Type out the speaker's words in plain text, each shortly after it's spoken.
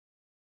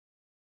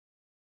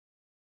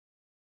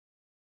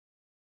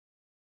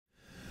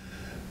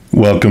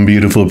Welcome,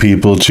 beautiful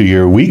people, to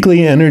your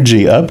weekly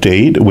energy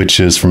update,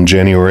 which is from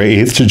January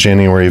 8th to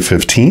January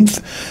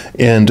 15th.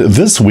 And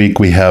this week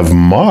we have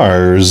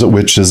Mars,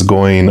 which is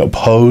going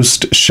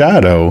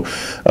post-shadow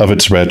of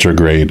its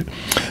retrograde.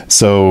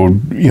 So,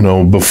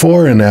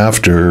 before and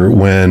after,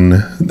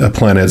 when a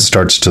planet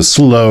starts to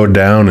slow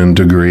down in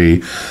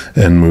degree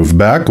and move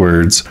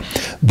backwards,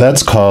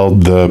 that's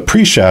called the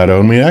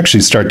pre-shadow. And we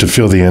actually start to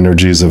feel the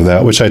energies of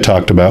that, which I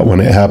talked about when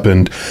it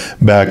happened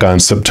back on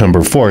September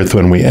 4th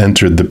when we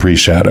entered the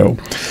pre-shadow.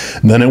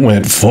 Then it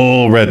went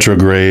full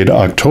retrograde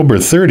October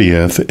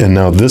 30th, and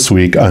now this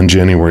week on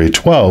January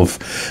 12th,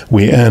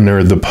 we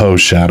enter the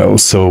post-shadow.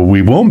 So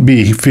we won't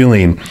be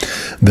feeling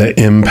the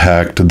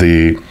impact,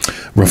 the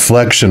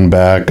reflection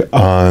back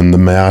on the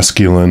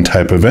masculine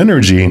type of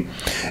energy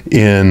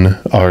in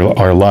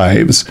our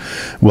lives.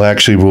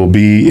 We'll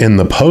be in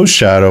the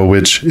post-shadow,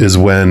 which is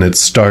when it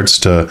starts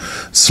to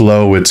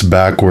slow its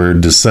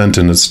backward descent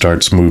and it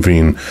starts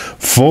moving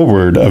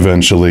forward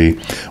eventually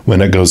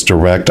when it goes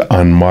direct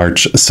on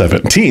March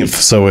 17th.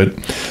 So it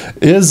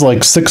is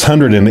like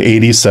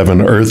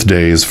 687 Earth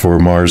days for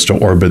Mars to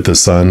orbit the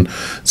sun.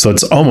 So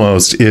it's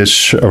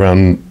almost-ish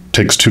around,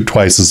 takes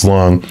twice as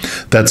long.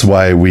 That's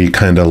why we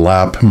kind of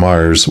lap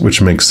Mars,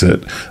 which makes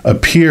it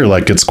appear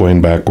like it's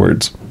going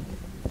backwards.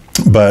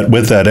 But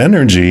with that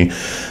energy,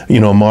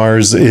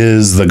 Mars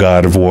is the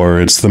god of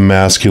war. It's the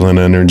masculine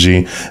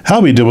energy.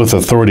 How we deal with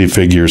authority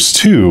figures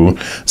too.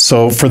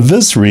 So for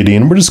this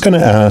reading, we're just going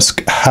to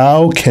ask,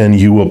 how can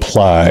you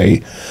apply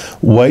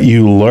what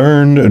you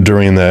learned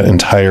during that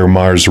entire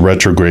Mars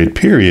retrograde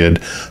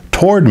period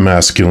toward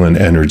masculine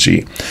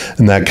energy?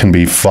 And that can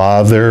be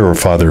father or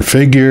father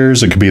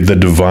figures. It could be the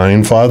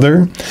divine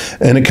father.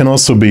 And it can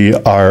also be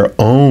our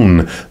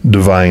own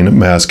divine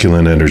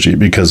masculine energy,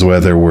 because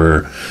whether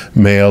we're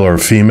male or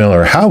female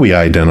or how we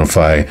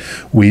identify,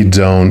 we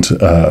don't,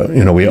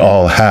 we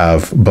all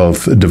have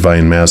both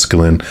divine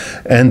masculine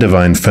and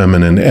divine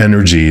feminine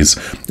energies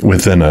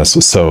within us.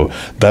 So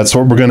that's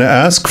what we're going to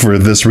ask for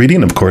this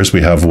reading. Of course,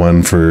 we have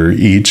one for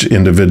each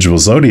individual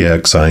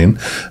zodiac sign,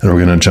 and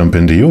we're going to jump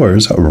into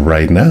yours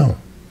right now.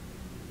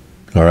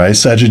 All right,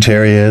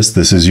 Sagittarius,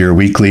 this is your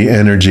weekly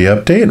energy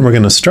update, and we're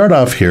going to start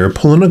off here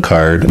pulling a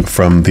card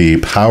from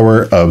the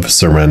Power of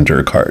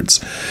Surrender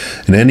cards.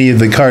 And any of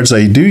the cards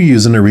I do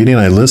use in a reading,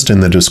 I list in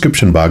the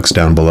description box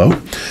down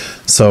below.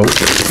 So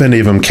if any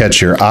of them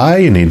catch your eye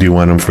and you do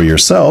want them for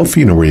yourself,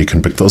 you know where you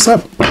can pick those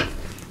up.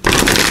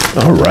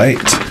 All right,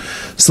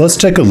 so let's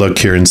take a look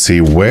here and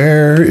see,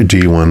 where do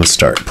you want to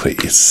start,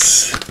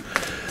 please?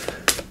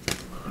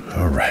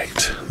 All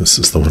right, this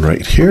is the one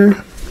right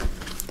here.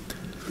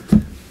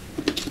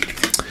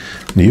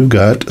 You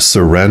got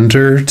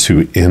surrender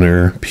to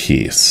inner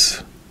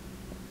peace.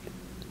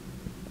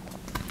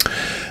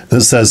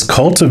 This says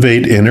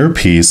cultivate inner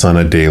peace on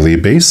a daily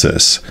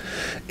basis.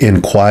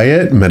 In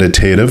quiet,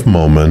 meditative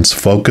moments,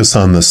 focus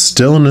on the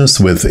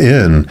stillness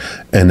within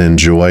and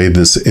enjoy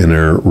this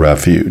inner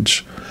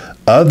refuge.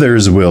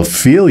 Others will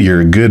feel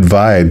your good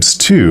vibes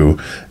too,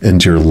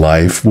 and your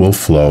life will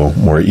flow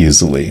more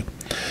easily.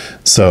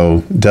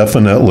 So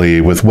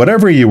definitely, with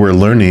whatever you were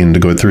learning to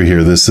go through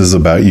here, this is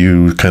about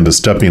you kind of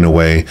stepping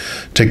away,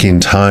 taking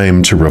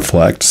time to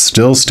reflect,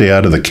 still stay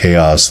out of the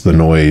chaos, the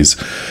noise.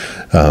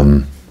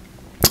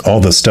 All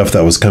the stuff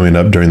that was coming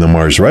up during the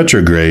Mars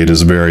retrograde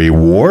is very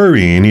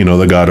warring,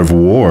 the god of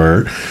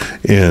war,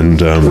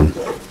 and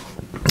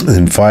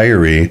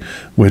fiery,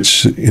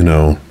 which,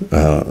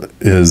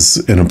 is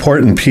an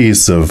important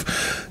piece of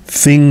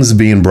things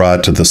being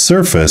brought to the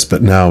surface,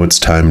 but now it's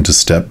time to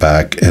step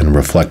back and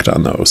reflect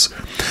on those.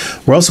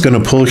 We're also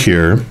going to pull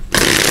here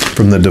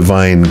from the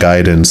Divine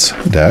Guidance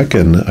deck,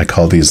 and I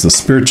call these the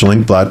Spiritual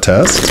Ink Blot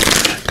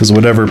Test, because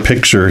whatever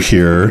picture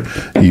here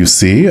you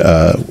see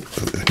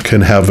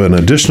can have an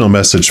additional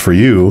message for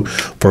you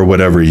for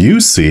whatever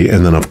you see,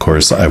 and then of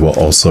course I will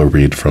also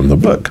read from the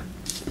book.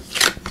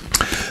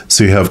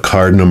 So you have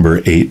card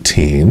number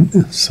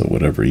 18, so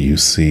whatever you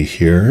see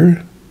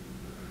here.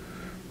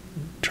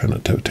 Try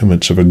not to have too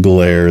much of a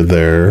glare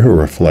there, or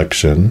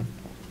reflection.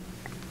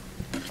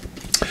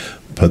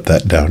 Put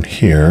that down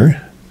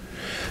here.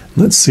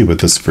 Let's see what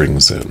this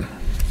brings in.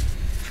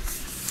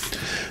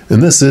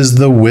 And this is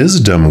the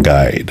Wisdom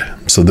Guide.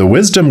 So the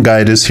Wisdom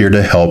Guide is here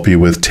to help you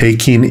with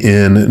taking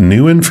in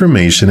new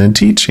information and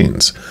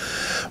teachings.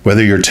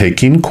 Whether you're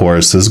taking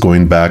courses,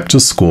 going back to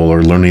school,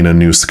 or learning a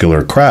new skill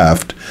or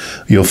craft,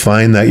 you'll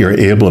find that you're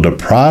able to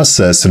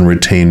process and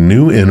retain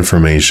new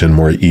information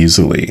more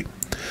easily.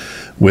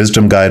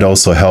 Wisdom Guide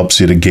also helps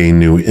you to gain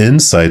new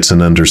insights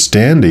and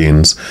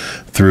understandings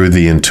through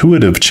the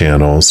intuitive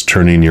channels,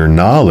 turning your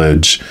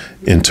knowledge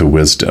into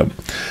wisdom.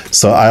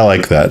 So I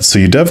like that. So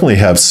you definitely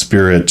have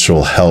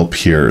spiritual help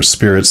here,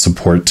 spirit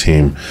support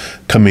team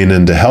coming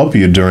in to help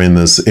you during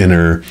this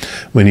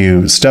when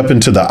you step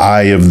into the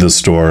eye of the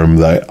storm,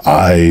 the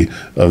eye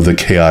of the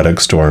chaotic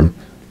storm.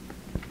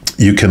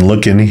 You can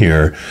look in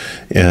here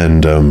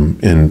and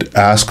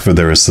ask for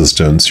their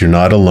assistance. You're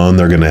not alone.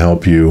 They're going to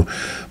help you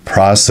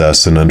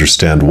process and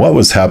understand what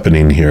was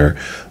happening here,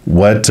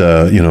 what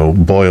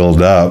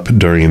boiled up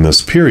during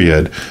this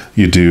period,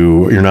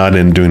 you're not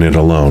doing it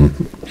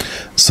alone.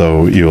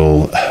 So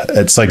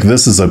it's like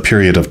this is a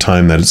period of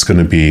time that it's going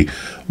to be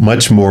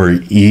much more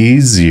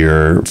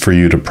easier for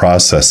you to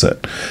process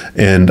it.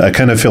 And I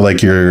kind of feel like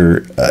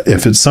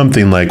if it's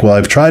something like, well,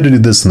 I've tried to do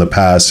this in the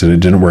past and it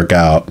didn't work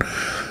out,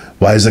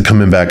 why is it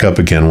coming back up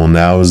again? Well,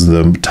 now is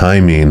the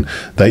timing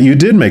that you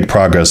did make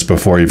progress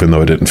before, even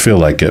though it didn't feel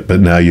like it, but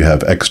now you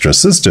have extra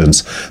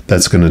assistance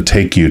that's going to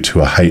take you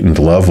to a heightened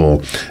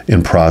level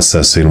in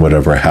processing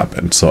whatever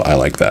happened. So I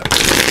like that.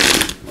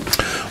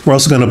 We're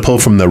also going to pull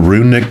from the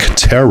Runic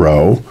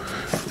Tarot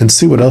and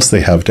see what else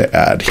they have to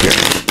add here.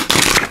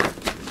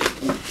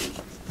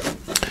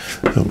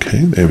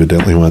 Okay, they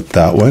evidently want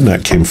that one.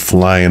 That came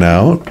flying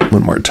out.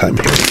 One more time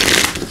here.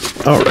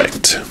 All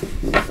right.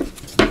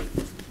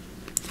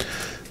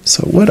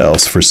 So what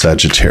else for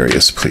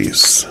Sagittarius,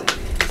 please?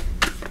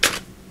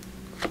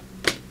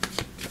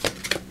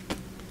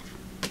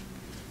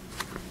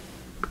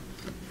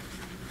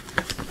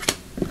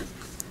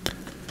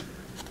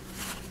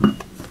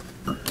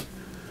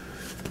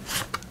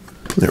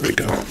 There we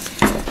go.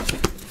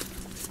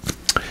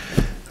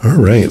 All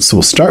right, so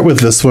we'll start with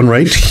this one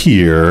right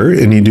here,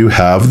 and you do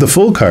have the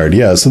Fool card.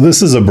 Yeah, so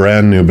this is a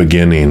brand new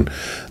beginning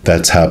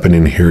that's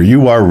happening here.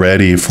 You are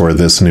ready for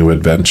this new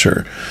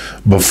adventure.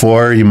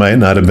 Before, you might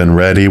not have been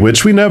ready,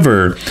 which we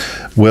never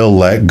will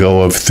let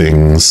go of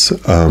things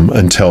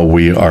until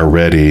we are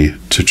ready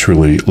to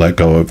truly let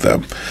go of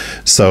them.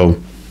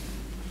 So,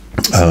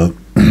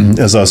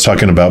 as I was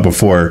talking about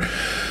before,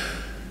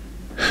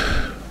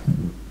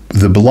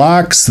 the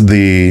blocks,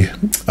 the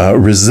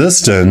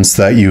resistance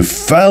that you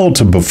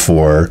felt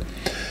before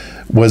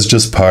was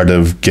just part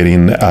of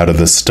getting out of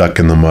the stuck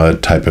in the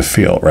mud type of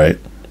feel, right?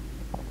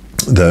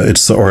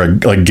 Or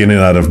like getting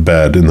out of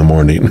bed in the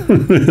morning.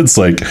 It's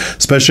like,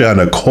 especially on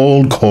a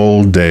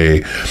cold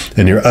day,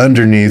 and you're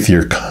underneath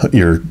your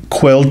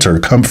quilt or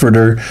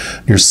comforter,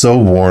 you're so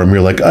warm,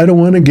 you're like, I don't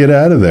want to get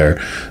out of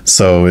there.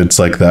 So it's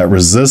like that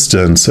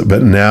resistance,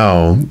 but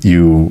now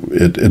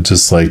it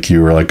just like,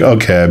 you were like,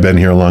 okay, I've been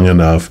here long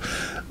enough.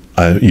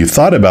 You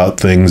thought about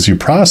things, you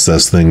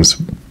processed things,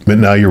 but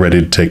now you're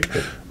ready to take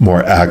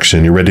more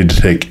action. You're ready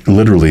to take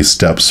literally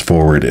steps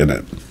forward in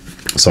it.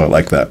 So I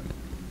like that.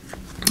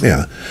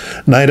 Yeah.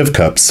 Knight of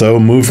Cups. So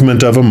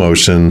movement of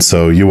emotion.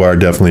 So you are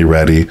definitely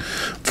ready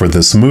for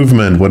this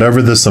movement.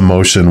 Whatever this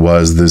emotion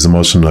was, these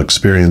emotional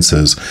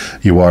experiences,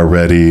 you are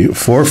ready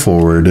for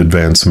forward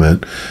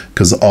advancement,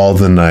 because all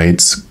the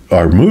knights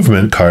are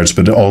movement cards,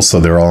 but also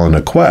they're all on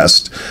a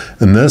quest.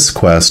 And this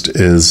quest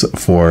is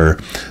for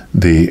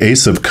the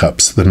Ace of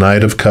Cups, the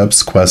Knight of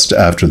Cups quest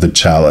after the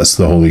Chalice,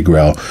 the Holy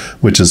Grail,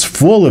 which is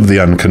full of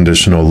the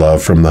unconditional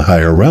love from the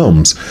higher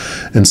realms.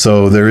 And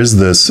so there is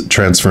this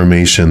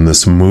transformation,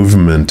 this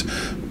movement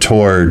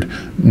toward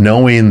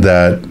knowing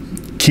that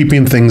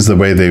keeping things the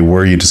way they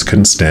were, you just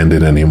couldn't stand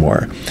it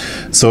anymore.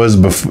 So as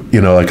before,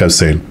 like I was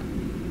saying,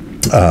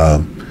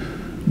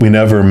 we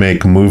never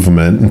make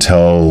movement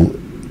until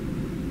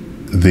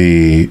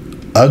the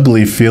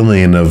ugly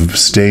feeling of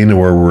staying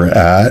where we're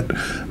at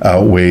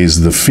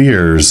outweighs the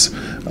fears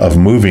of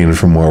moving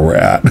from where we're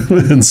at.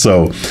 And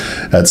so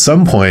at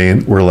some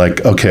point we're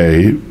like,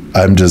 okay,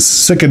 I'm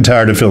just sick and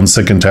tired of feeling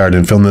sick and tired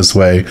and feeling this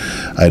way.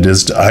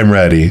 I'm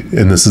ready.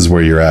 And this is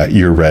where you're at.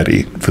 You're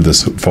ready for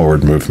this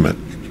forward movement.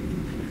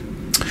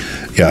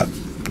 Yeah.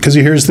 Because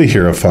here's the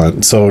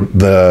Hierophant. So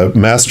the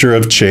Master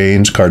of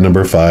Change, card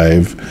number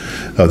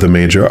 5 of the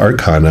Major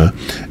Arcana.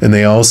 And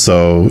they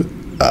also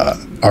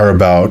are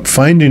about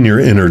finding your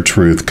inner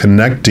truth,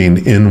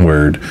 connecting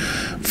inward,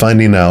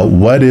 finding out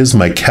what is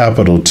my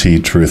capital T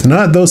truth,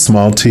 not those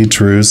small t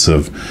truths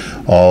of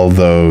all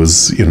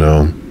those,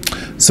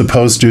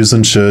 supposed to's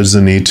and shoulds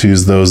and need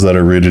to's, those that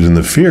are rooted in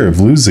the fear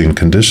of losing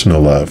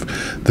conditional love.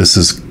 This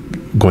is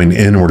going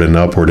inward and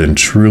upward and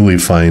truly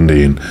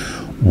finding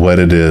what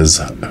it is,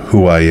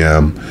 who I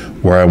am,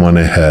 where I want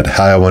to head,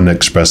 how I want to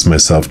express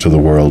myself to the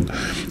world.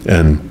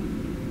 And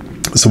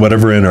so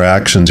whatever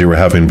interactions you were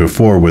having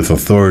before with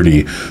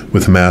authority,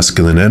 with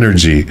masculine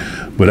energy,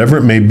 whatever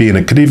it may be, and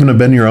it could even have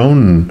been your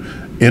own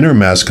inner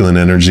masculine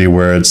energy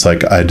where it's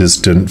like, I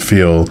just didn't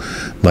feel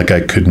like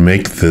I could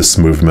make this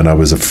movement. I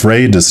was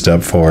afraid to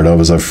step forward. I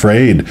was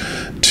afraid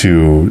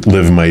to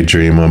live my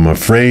dream. I'm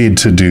afraid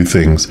to do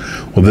things.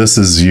 Well, this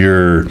is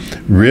you're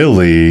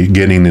really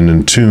getting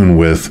in tune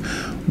with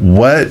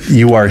what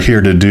you are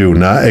here to do,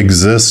 not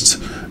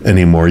exist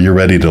anymore. You're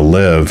ready to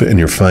live, and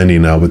you're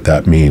finding out what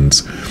that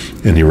means,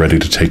 and you're ready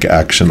to take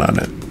action on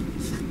it.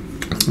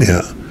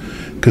 Yeah.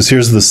 Because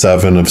here's the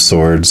 7 of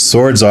Swords.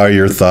 Swords are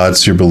your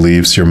thoughts, your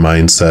beliefs, your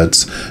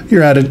mindsets,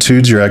 your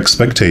attitudes, your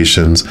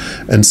expectations.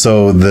 And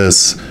so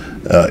this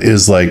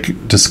is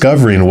like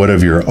discovering what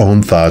of your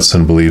own thoughts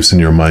and beliefs and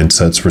your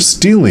mindsets were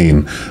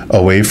stealing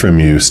away from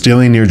you,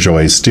 stealing your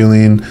joy,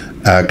 stealing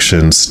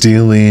action,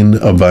 stealing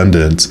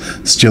abundance,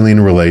 stealing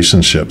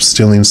relationships,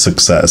 stealing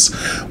success,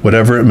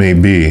 whatever it may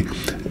be.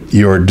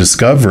 You're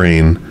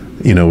discovering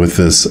with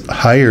this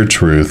higher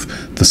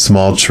truth, the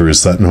small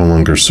truths that no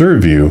longer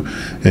serve you,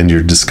 and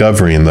you're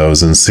discovering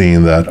those and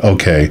seeing that,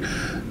 okay,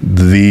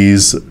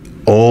 these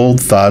old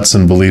thoughts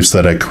and beliefs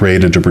that I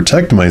created to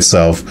protect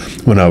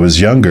myself when I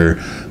was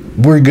younger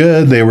were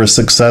good. They were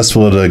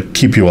successful to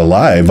keep you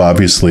alive,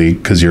 obviously,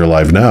 because you're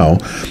alive now,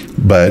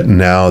 but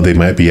now they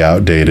might be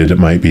outdated. It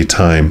might be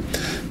time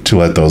to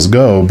let those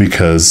go,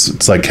 because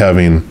it's like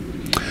having,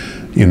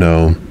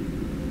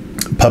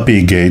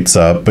 puppy gates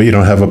up, but you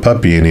don't have a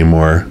puppy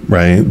anymore,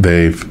 right?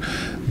 They've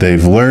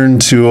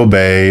learned to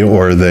obey,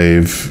 or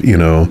they've,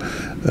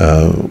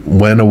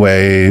 went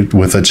away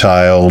with a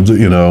child,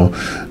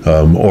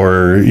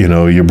 or,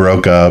 you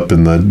broke up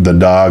and the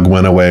dog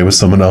went away with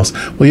someone else.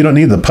 Well, you don't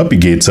need the puppy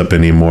gates up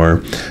anymore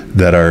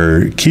that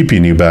are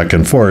keeping you back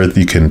and forth.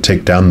 You can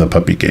take down the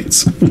puppy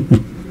gates.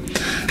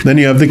 Then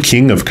you have the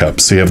King of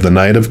Cups. So you have the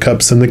Knight of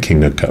Cups and the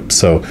King of Cups.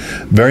 So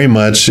very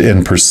much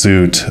in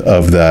pursuit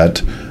of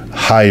that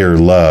higher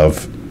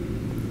love.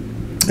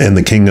 And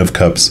the King of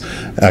Cups,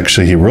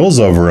 actually, he rules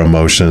over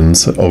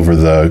emotions, over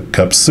the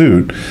cup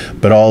suit,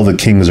 but all the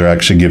kings are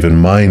actually given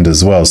mind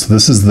as well. So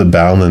this is the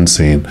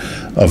balancing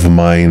of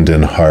mind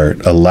and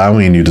heart,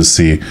 allowing you to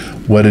see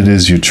what it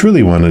is you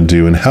truly want to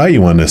do and how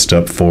you want to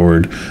step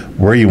forward,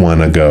 where you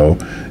want to go.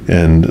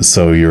 And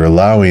so you're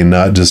allowing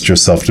not just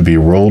yourself to be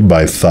ruled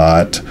by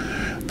thought,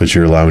 but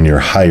you're allowing your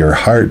higher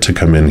heart to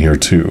come in here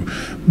too,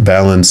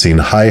 balancing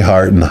high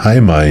heart and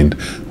high mind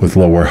with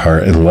lower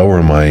heart and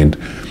lower mind.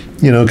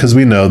 Because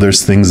we know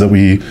there's things that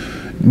we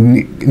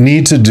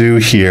need to do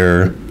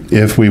here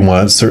if we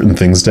want certain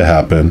things to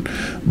happen,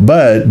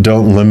 but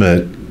don't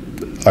limit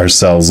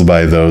ourselves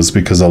by those,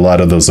 because a lot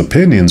of those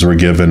opinions we're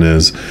given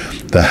is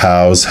the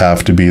hows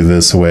have to be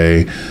this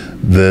way,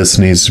 this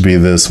needs to be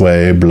this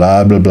way,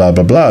 blah, blah, blah,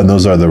 blah, blah. And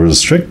those are the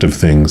restrictive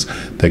things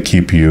that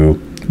keep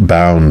you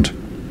bound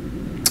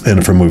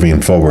and from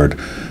moving forward.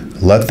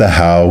 Let the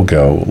how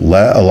go.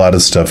 Let a lot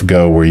of stuff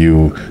go, where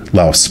you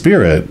allow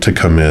spirit to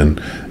come in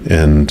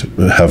and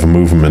have a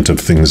movement of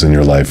things in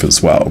your life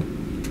as well.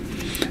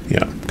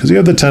 Yeah, because you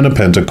have the Ten of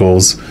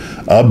Pentacles.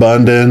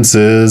 Abundance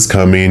is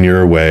coming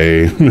your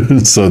way.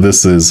 So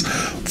this is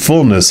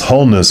fullness,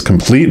 wholeness,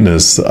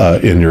 completeness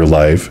in your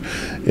life.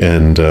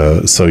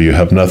 And so you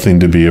have nothing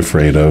to be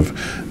afraid of.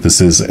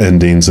 This is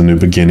endings and new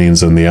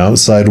beginnings in the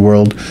outside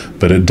world,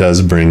 but it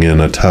does bring in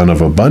a ton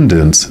of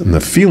abundance and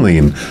the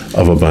feeling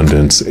of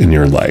abundance in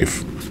your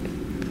life.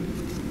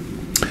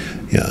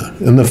 Yeah,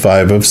 and the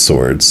Five of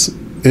Swords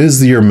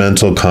is your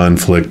mental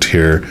conflict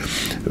here.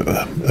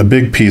 A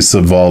big piece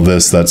of all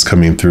this that's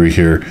coming through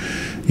here,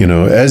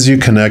 as you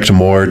connect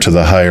more to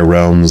the higher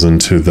realms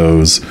and to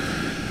those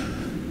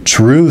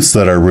truths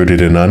that are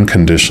rooted in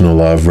unconditional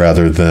love,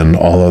 rather than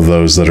all of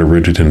those that are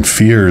rooted in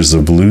fears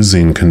of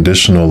losing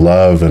conditional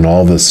love and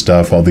all this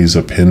stuff, all these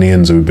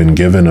opinions we've been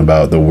given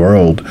about the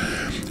world.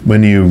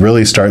 When you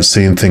really start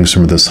seeing things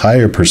from this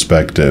higher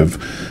perspective,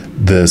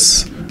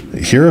 this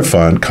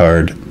Hierophant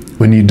card,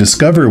 when you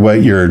discover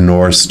what your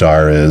North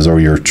Star is, or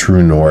your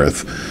true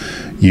north,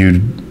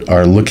 you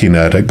are looking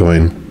at it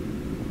going,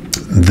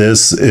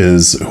 this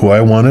is who I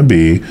want to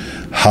be,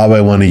 how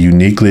I want to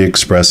uniquely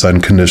express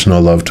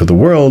unconditional love to the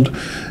world.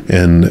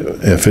 And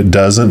if it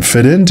doesn't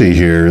fit into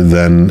here,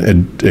 then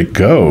it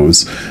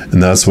goes.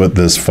 And that's what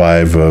this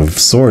Five of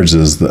Swords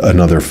is,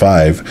 another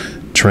five.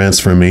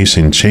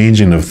 Transformation,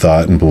 changing of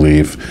thought and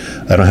belief.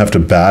 I don't have to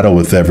battle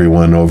with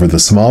everyone over the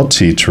small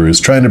t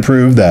truths, trying to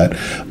prove that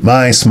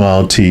my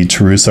small t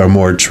truths are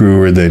more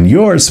truer than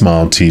your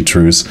small t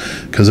truths,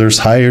 because there's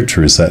higher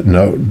truths that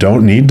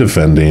don't need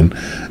defending.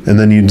 And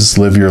then you just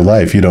live your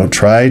life. You don't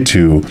try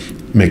to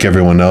make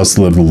everyone else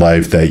live the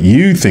life that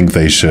you think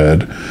they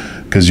should,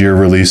 because you're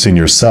releasing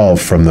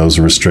yourself from those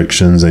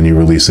restrictions, and you're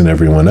releasing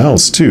everyone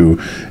else too.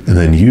 And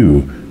then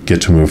you get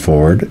to move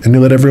forward, and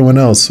you let everyone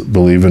else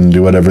believe and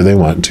do whatever they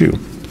want to.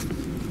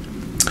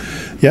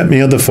 Yet,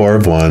 the Four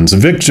of Wands,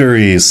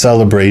 victory,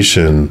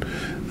 celebration,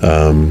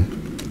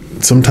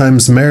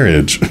 sometimes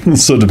marriage.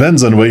 So it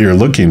depends on what you're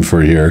looking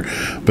for here.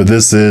 But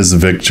this is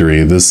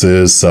victory. This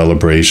is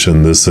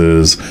celebration. This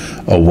is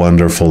a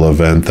wonderful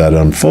event that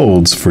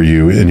unfolds for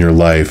you in your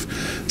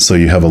life. So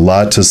you have a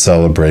lot to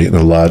celebrate and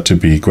a lot to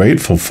be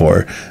grateful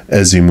for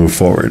as you move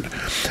forward.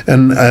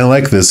 And I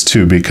like this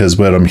too, because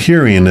what I'm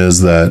hearing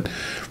is that,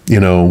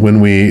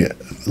 when we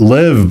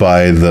live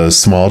by the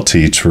small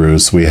t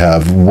truths, we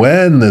have,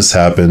 when this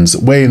happens,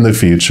 way in the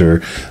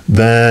future,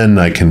 then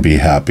I can be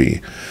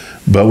happy.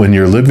 But when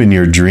you're living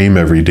your dream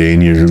every day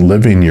and you're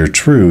living your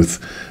truth,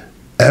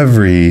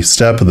 every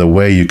step of the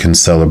way you can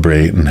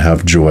celebrate and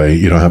have joy.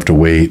 You don't have to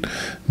wait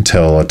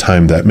until a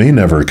time that may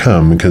never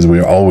come, because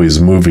we're always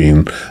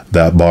moving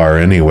that bar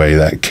anyway.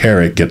 That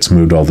carrot gets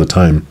moved all the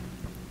time.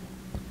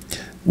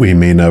 We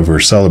may never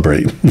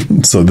celebrate.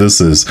 So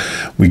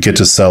we get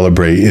to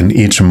celebrate in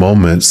each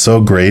moment, so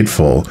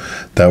grateful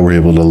that we're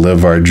able to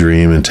live our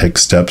dream and take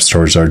steps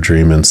towards our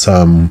dream in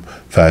some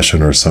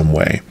fashion or some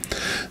way.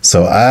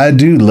 So I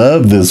do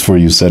love this for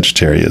you,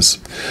 Sagittarius.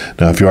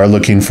 Now, if you are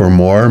looking for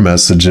more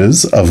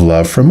messages of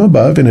love from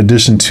above, in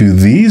addition to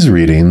these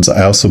readings,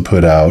 I also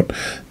put out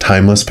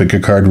timeless pick a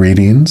card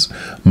readings,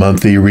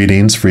 monthly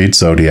readings for each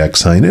zodiac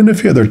sign, and a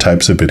few other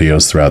types of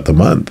videos throughout the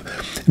month.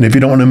 And if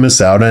you don't want to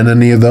miss out on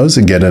any of those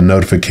and get a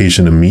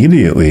notification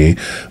immediately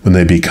when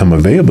they become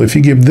available, if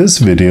you give this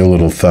video a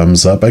little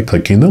thumbs up by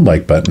clicking the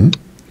like button,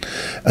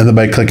 and then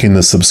by clicking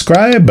the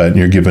subscribe button,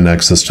 you're given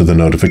access to the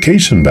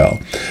notification bell.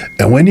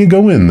 And when you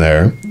go in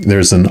there,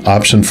 there's an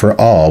option for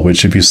all,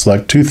 which if you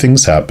select, two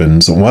things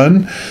happens.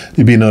 One,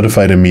 you'll be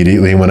notified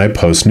immediately when I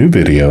post new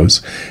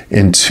videos.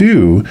 And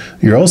two,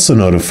 you're also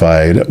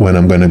notified when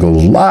I'm going to go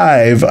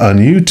live on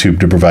YouTube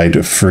to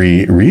provide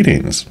free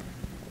readings.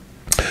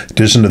 In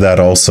addition to that,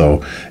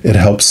 also, it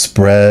helps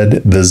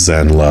spread the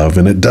Zen love,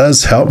 and it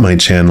does help my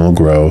channel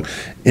grow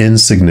in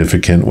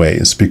significant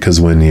ways, because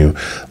when you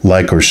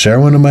like or share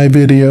one of my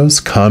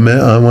videos, comment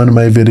on one of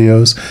my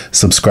videos,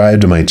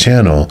 subscribe to my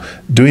channel,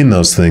 doing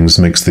those things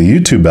makes the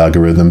YouTube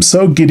algorithm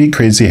so giddy,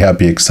 crazy,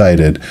 happy,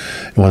 excited,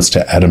 it wants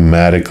to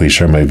automatically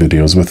share my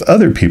videos with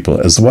other people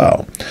as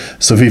well.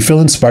 So if you feel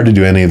inspired to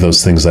do any of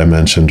those things I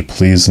mentioned,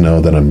 please know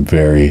that I'm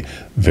very,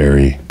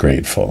 very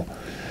grateful.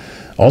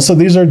 Also,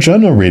 these are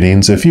general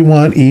readings. If you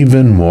want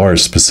even more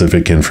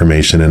specific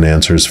information and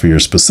answers for your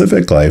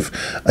specific life,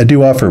 I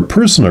do offer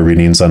personal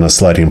readings on a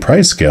sliding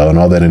price scale, and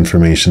all that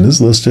information is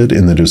listed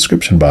in the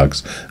description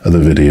box of the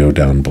video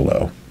down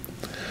below.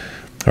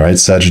 All right,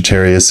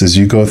 Sagittarius, as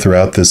you go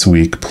throughout this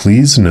week,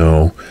 please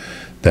know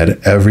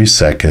that every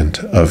second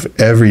of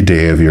every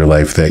day of your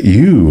life that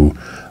you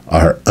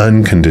are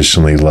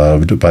unconditionally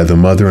loved by the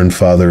Mother and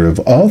Father of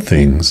all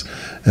things.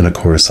 And of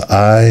course,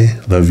 I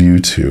love you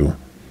too.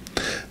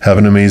 Have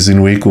an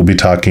amazing week. We'll be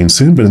talking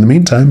soon, but in the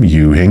meantime,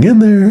 you hang in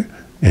there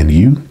and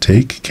you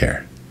take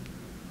care.